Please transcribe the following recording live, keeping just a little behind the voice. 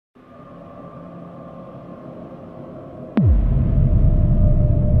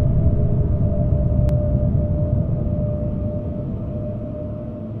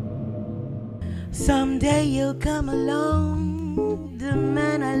Someday you'll come along, the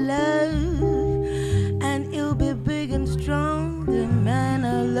man I love, and he'll be big and strong, the man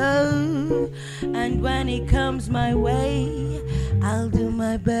I love. And when he comes my way, I'll do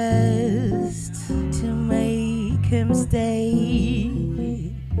my best to make him stay.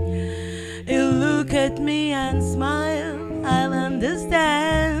 He'll look at me and smile, I'll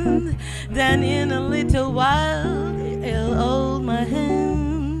understand. Then in a little while, he'll hold my hand.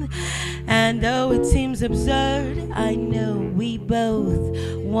 And though it seems absurd, I know we both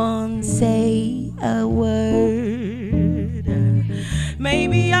won't say a word.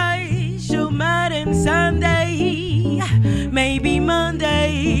 Maybe I shall meet him Sunday, maybe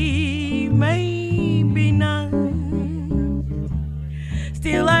Monday, maybe not.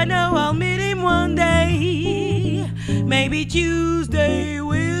 Still I know I'll meet him one day. Maybe Tuesday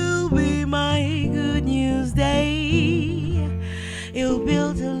will be my good news day. He'll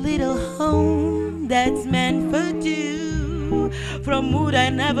build a little home that's meant for two. From wood I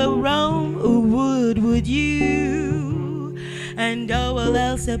never roam, who would you? And oh, all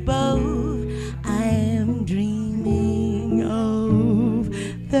else above, I am dreaming of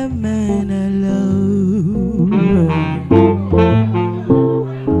the man I love.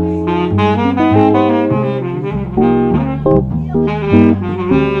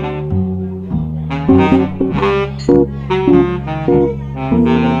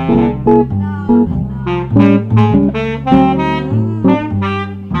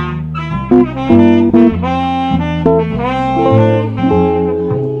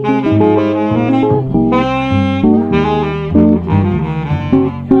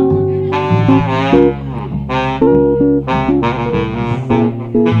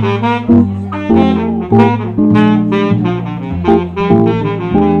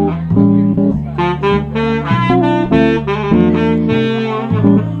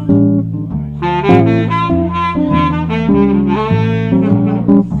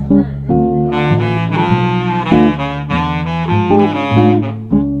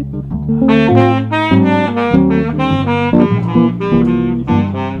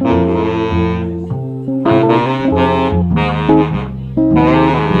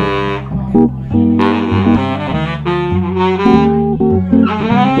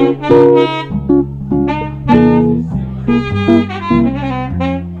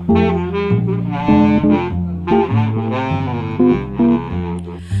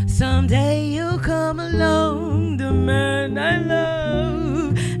 Someday you'll come along, the man I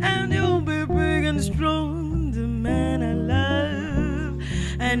love, and you'll be big and strong, the man I love.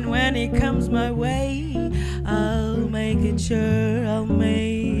 And when he comes my way, I'll make it sure, I'll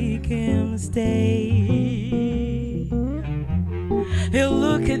make him stay. He'll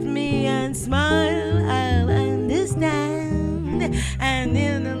look at me and smile, I'll understand. And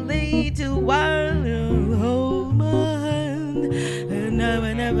in a little while, he'll hold my hand. And now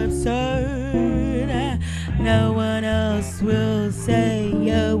and never absurd, no one else will say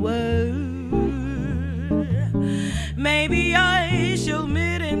a word. Maybe I shall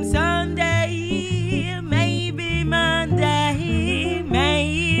meet him Sunday, maybe Monday,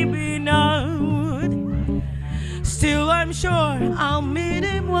 maybe not. Still I'm sure I'll meet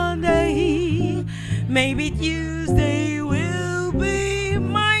him one day. Maybe Tuesday will be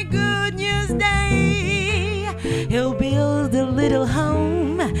my good news day. He'll build a little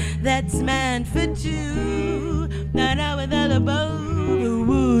home that's meant for two. Not now without above, who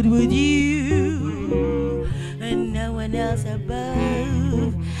would you? And no one else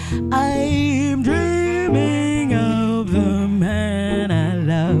above. I'm dreaming of the man I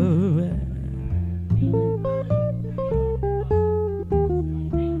love.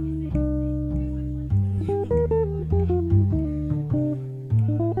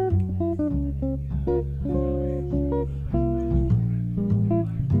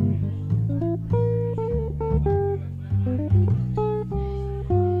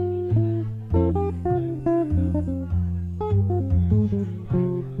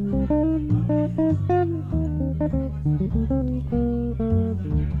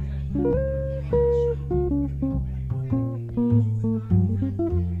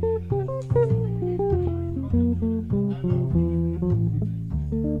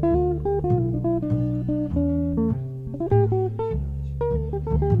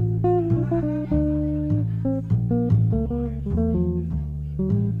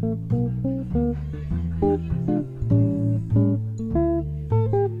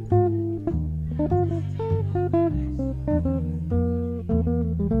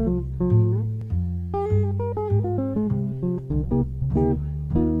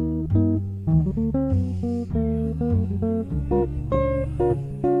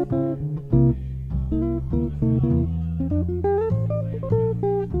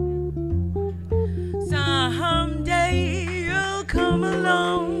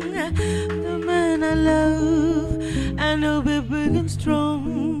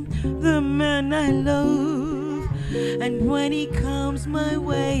 strong, the man I love. And when he comes my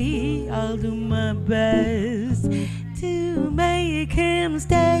way, I'll do my best to make him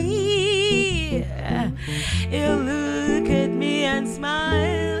stay. He'll look at me and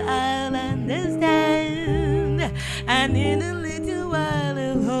smile, I'll understand. And in a little while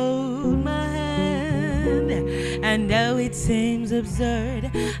he'll hold my hand. And though it seems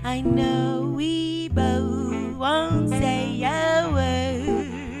absurd, I know we both won't say a word.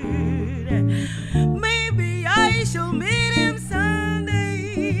 Maybe I shall meet him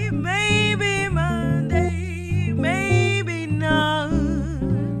Sunday, maybe Monday, maybe not.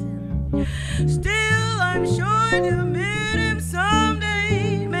 Still I'm sure to meet him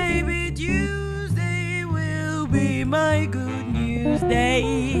someday. Maybe Tuesday will be my good news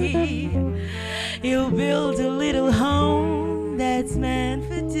day. He'll build a little home that's meant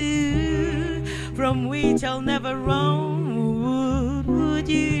for two, from which I'll never roam, would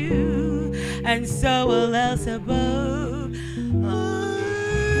you? And so will else above. I'm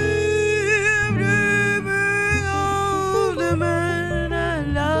dreaming of the man I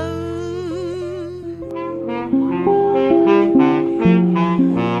love.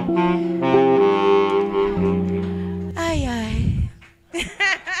 Aye, aye.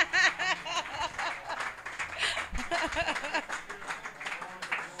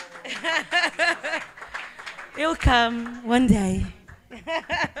 He'll come one day.